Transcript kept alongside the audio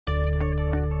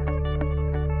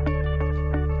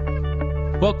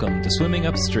Welcome to Swimming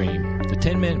Upstream, the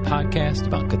 10-minute podcast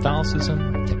about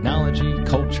Catholicism, technology,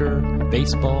 culture,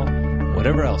 baseball,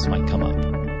 whatever else might come up.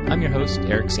 I'm your host,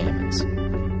 Eric Sammons.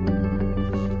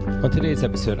 On today's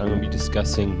episode, I'm going to be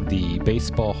discussing the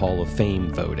Baseball Hall of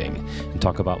Fame voting and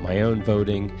talk about my own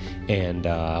voting and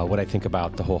what I think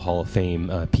about the whole Hall of Fame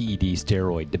PED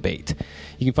steroid debate.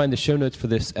 You can find the show notes for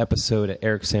this episode at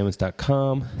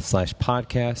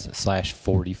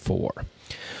ericsammons.com/podcast/44.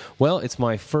 Well, it's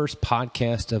my first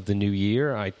podcast of the new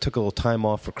year. I took a little time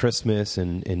off for Christmas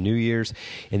and New Year's,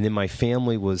 and then my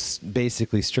family was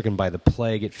basically stricken by the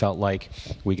plague. It felt like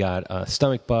we got a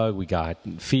stomach bug, we got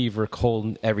fever,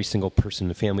 cold, every single person in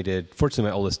the family did. Fortunately,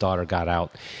 my oldest daughter got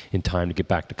out in time to get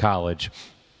back to college.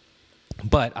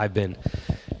 But I've been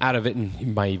out of it, and you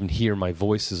might even hear my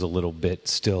voice is a little bit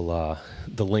still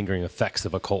the lingering effects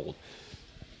of a cold.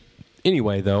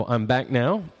 Anyway, though, I'm back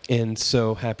now, and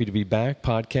so happy to be back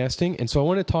podcasting. And so I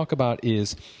want to talk about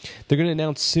is they're going to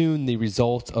announce soon the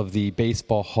results of the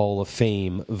Baseball Hall of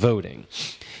Fame voting.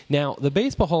 Now, the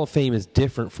Baseball Hall of Fame is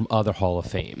different from other Hall of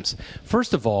Fames.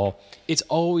 First of all, it's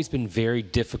always been very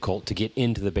difficult to get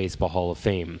into the Baseball Hall of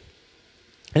Fame.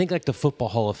 I think like the Football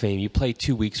Hall of Fame, you play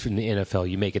 2 weeks from the NFL,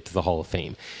 you make it to the Hall of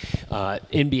Fame.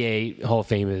 NBA Hall of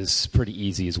Fame is pretty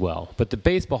easy as well. But the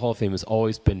Baseball Hall of Fame has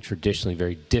always been traditionally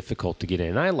very difficult to get in.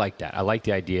 And I like that. I like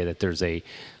the idea that there's a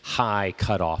high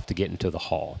cutoff to get into the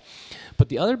Hall. But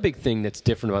the other big thing that's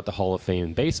different about the Hall of Fame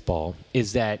in baseball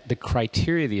is that the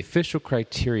criteria, the official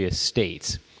criteria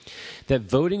states that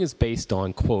voting is based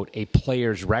on, quote, a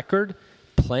player's record,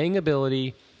 playing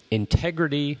ability,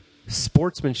 integrity,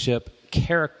 sportsmanship,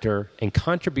 character, and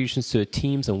contributions to the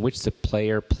teams on which the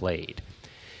player played.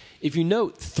 If you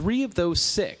note, 3 of those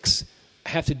 6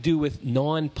 have to do with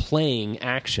non-playing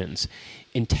actions: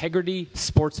 integrity,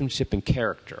 sportsmanship, and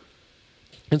character.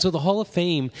 And so the Hall of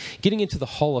Fame, getting into the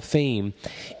Hall of Fame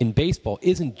in baseball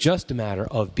isn't just a matter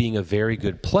of being a very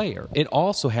good player. It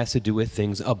also has to do with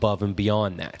things above and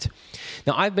beyond that.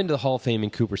 Now, I've been to the Hall of Fame in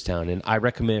Cooperstown, and I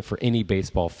recommend it for any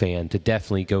baseball fan to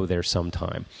definitely go there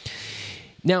sometime.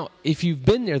 Now, if you've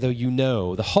been there, though, you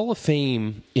know the Hall of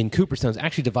Fame in Cooperstown is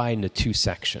actually divided into 2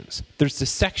 sections. There's the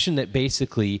section that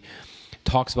basically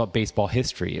talks about baseball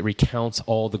history. It recounts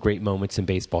all the great moments in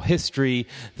baseball history,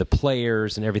 the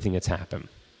players, and everything that's happened.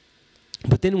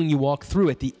 But then when you walk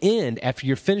through at the end, after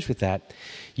you're finished with that,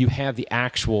 you have the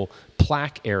actual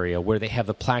plaque area where they have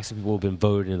the plaques of people who have been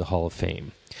voted into the Hall of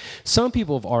Fame. Some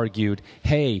people have argued,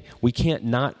 hey, we can't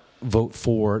not vote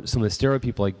for some of the steroid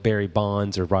people like Barry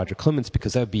Bonds or Roger Clemens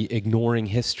because that would be ignoring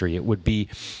history. It would be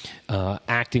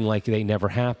acting like they never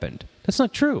happened. That's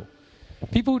not true.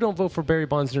 People who don't vote for Barry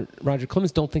Bonds or Roger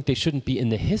Clemens don't think they shouldn't be in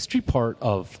the history part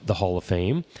of the Hall of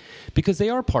Fame because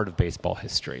they are part of baseball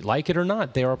history. Like it or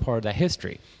not, they are part of that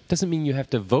history. Doesn't mean you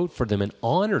have to vote for them and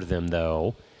honor them,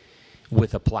 though,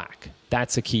 with a plaque.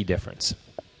 That's a key difference.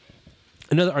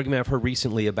 Another argument I've heard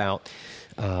recently about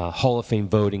Hall of Fame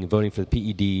voting and voting for the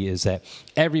PED is that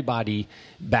everybody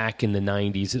back in the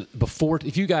 90s, before,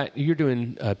 if you're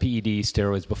doing PED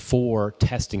steroids before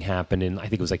testing happened in, I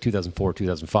think it was like 2004,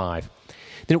 2005,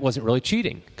 then it wasn't really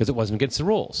cheating because it wasn't against the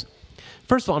rules.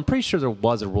 First of all, I'm pretty sure there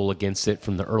was a rule against it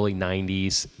from the early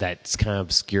 90s that's kind of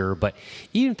obscure, but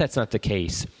even if that's not the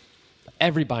case,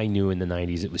 everybody knew in the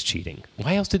 90s it was cheating.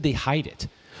 Why else did they hide it?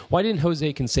 Why didn't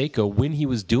Jose Canseco, when he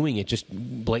was doing it, just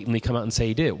blatantly come out and say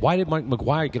he did it? Why did Mike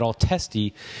McGwire get all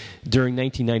testy during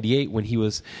 1998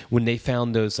 when they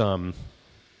found those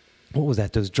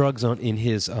those drugs in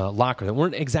his locker that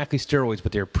weren't exactly steroids,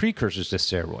 but they were precursors to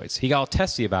steroids? He got all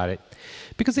testy about it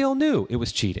because they all knew it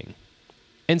was cheating.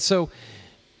 And so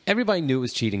everybody knew it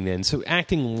was cheating then. So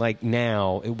acting like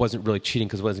now it wasn't really cheating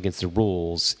because it wasn't against the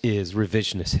rules is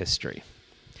revisionist history.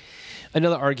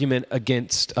 Another argument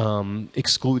against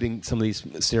excluding some of these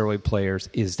steroid players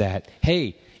is that,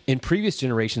 hey, in previous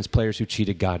generations, players who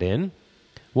cheated got in.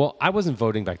 Well, I wasn't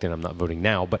voting back then. I'm not voting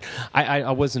now, but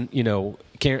I wasn't,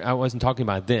 I wasn't talking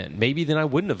about it then. Maybe then I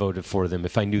wouldn't have voted for them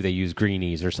if I knew they used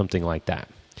greenies or something like that.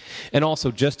 And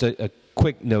also, just a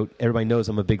quick note, everybody knows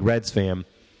I'm a big Reds fan.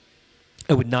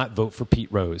 I would not vote for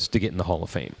Pete Rose to get in the Hall of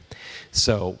Fame,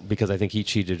 because I think he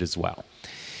cheated as well.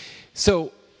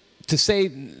 So, to say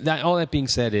that, all that being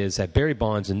said, is that Barry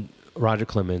Bonds and Roger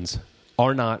Clemens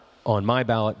are not on my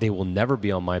ballot. They will never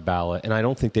be on my ballot, and I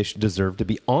don't think they should deserve to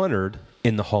be honored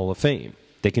in the Hall of Fame.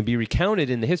 They can be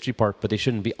recounted in the history part, but they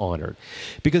shouldn't be honored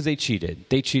because they cheated.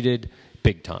 They cheated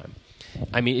big time.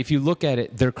 I mean, if you look at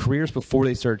it, their careers before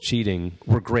they started cheating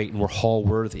were great and were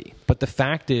Hall-worthy. But the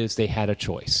fact is they had a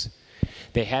choice.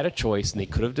 They had a choice, and they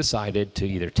could have decided to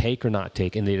either take or not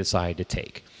take, and they decided to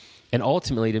take. And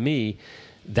ultimately, to me,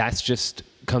 that's just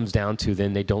comes down to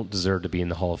then they don't deserve to be in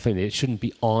the Hall of Fame. They shouldn't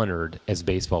be honored as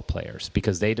baseball players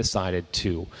because they decided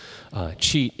to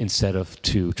cheat instead of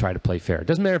to try to play fair. It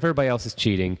doesn't matter if everybody else is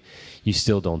cheating. You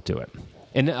still don't do it.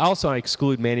 And also I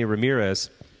exclude Manny Ramirez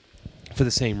for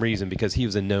the same reason because he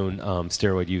was a known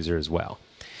steroid user as well.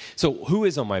 So who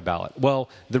is on my ballot? Well,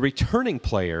 the returning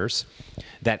players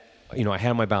that I had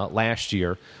on my ballot last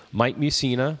year, Mike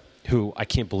Mussina, who I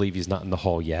can't believe he's not in the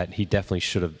Hall yet. He definitely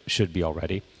should be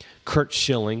already. Curt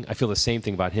Schilling, I feel the same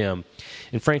thing about him.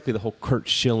 And frankly, the whole Curt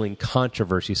Schilling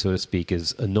controversy, so to speak,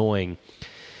 is annoying.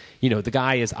 The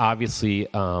guy is obviously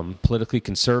politically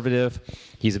conservative.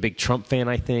 He's a big Trump fan,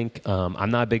 I think. I'm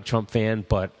not a big Trump fan,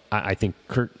 but I think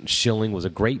Curt Schilling was a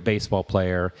great baseball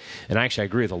player. And actually, I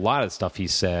agree with a lot of the stuff he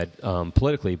said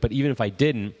politically. But even if I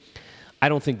didn't, I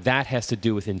don't think that has to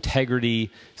do with integrity,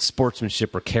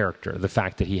 sportsmanship, or character, the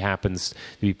fact that he happens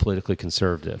to be politically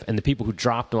conservative. And the people who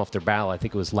dropped him off their ballot, I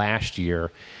think it was last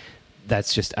year, I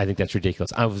think that's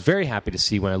ridiculous. I was very happy to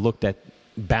see when I looked at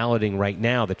balloting right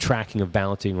now, the tracking of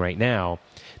balloting right now,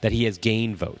 that he has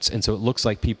gained votes. And so it looks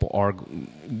like people are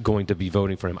going to be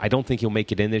voting for him. I don't think he'll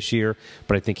make it in this year,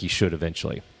 but I think he should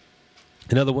eventually.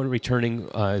 Another one returning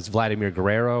is Vladimir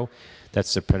Guerrero.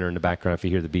 That's the printer in the background if you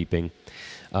hear the beeping.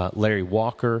 Larry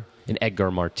Walker, and Edgar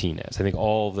Martinez. I think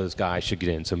all of those guys should get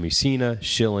in. So Mussina,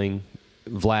 Schilling,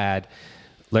 Vlad,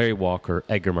 Larry Walker,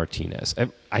 Edgar Martinez.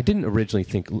 I didn't originally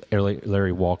think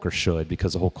Larry Walker should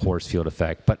because of the whole Coors Field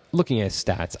effect, but looking at his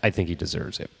stats, I think he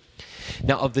deserves it.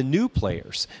 Now, of the new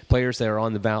players that are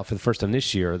on the ballot for the first time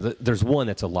this year, there's one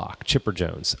that's a lock, Chipper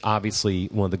Jones. Obviously,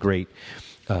 one of the great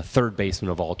third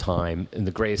baseman of all time and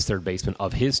the greatest third baseman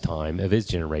of his time, of his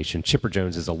generation. Chipper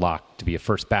Jones is a lock to be a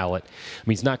first ballot. I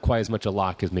mean, he's not quite as much a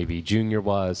lock as maybe Junior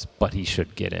was, but he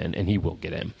should get in, and he will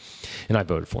get in. And I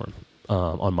voted for him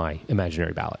on my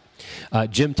imaginary ballot.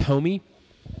 Jim Thome.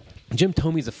 Jim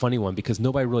Thome's a funny one because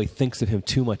nobody really thinks of him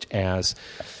too much as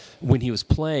when he was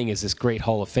playing as this great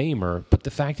Hall of Famer, but the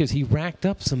fact is he racked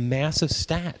up some massive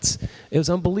stats. It was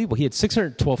unbelievable. He had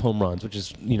 612 home runs, which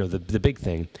is the big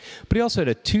thing, but he also had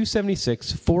a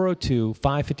 276, 402,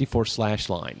 554 slash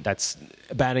line. That's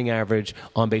batting average,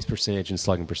 on-base percentage, and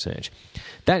slugging percentage.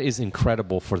 That is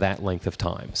incredible for that length of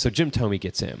time. So Jim Thome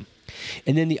gets in.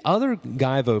 And then the other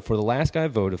guy I voted for, the last guy I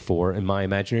voted for in my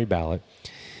imaginary ballot,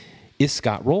 is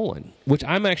Scott Rowland, which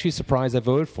I'm actually surprised I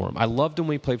voted for him. I loved him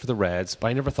when he played for the Reds, but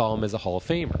I never thought of him as a Hall of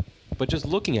Famer. But just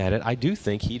looking at it, I do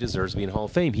think he deserves to be in the Hall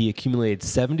of Fame. He accumulated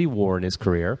 70 WAR in his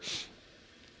career.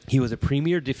 He was a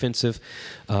premier defensive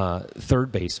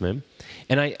third baseman.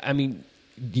 And I mean,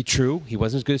 true, he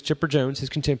wasn't as good as Chipper Jones, his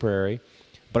contemporary,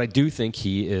 but I do think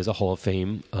he is a Hall of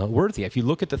Fame worthy. If you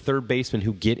look at the third basemen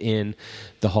who get in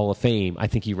the Hall of Fame, I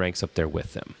think he ranks up there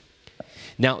with them.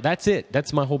 Now, that's it.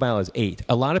 That's my whole ballot is 8.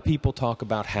 A lot of people talk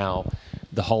about how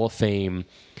the Hall of Fame,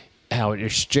 how it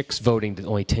restricts voting to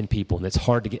only 10 people, and it's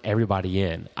hard to get everybody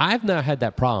in. I've not had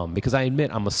that problem because I admit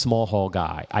I'm a small hall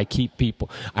guy. I keep people.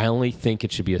 I only think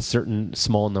it should be a certain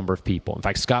small number of people. In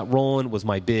fact, Scott Rowland was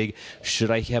my big,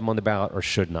 should I have him on the ballot or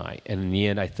shouldn't I? And in the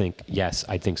end, I think, yes,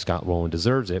 I think Scott Rowland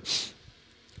deserves it.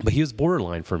 But he was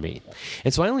borderline for me.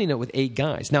 And so I only ended up with 8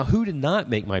 guys. Now, who did not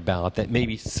make my ballot that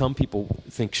maybe some people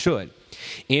think should?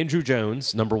 Andrew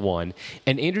Jones, number 1.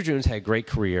 And Andrew Jones had a great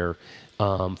career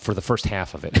for the first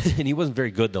half of it. And he wasn't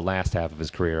very good the last half of his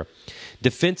career.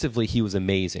 Defensively, he was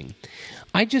amazing.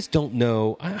 I just don't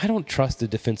know. I don't trust the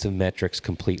defensive metrics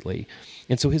completely.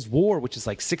 And so his WAR, which is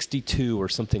like 62 or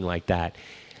something like that,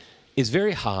 is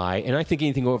very high. And I think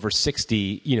anything over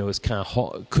 60, is kind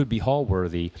of could be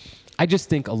Hall-worthy. I just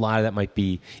think a lot of that might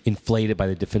be inflated by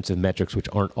the defensive metrics, which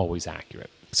aren't always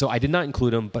accurate. So I did not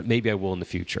include him, but maybe I will in the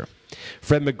future.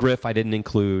 Fred McGriff I didn't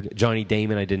include. Johnny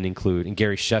Damon I didn't include. And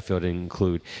Gary Sheffield I didn't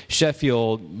include.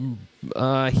 Sheffield,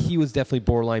 he was definitely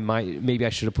borderline. Maybe I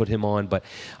should have put him on, but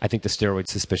I think the steroid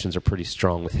suspicions are pretty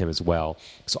strong with him as well.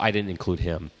 So I didn't include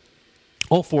him.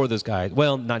 All 4 of those guys,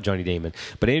 well, not Johnny Damon,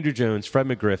 but Andrew Jones, Fred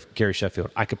McGriff, Gary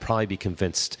Sheffield, I could probably be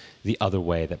convinced the other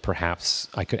way that perhaps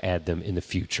I could add them in the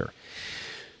future.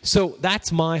 So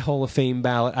that's my Hall of Fame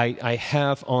ballot. I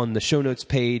have on the show notes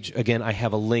page, again, I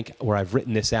have a link where I've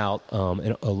written this out,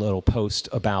 in a little post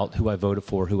about who I voted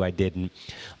for, who I didn't.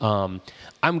 I'm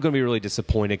going to be really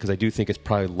disappointed because I do think it's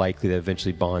probably likely that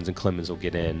eventually Bonds and Clemens will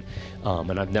get in.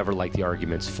 And I've never liked the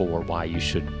arguments for why you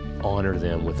should honor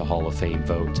them with a Hall of Fame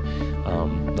vote.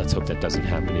 Let's hope that doesn't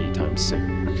happen anytime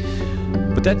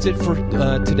soon. But that's it for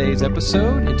today's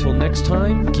episode. Until next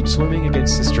time, keep swimming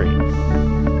against the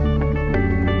stream.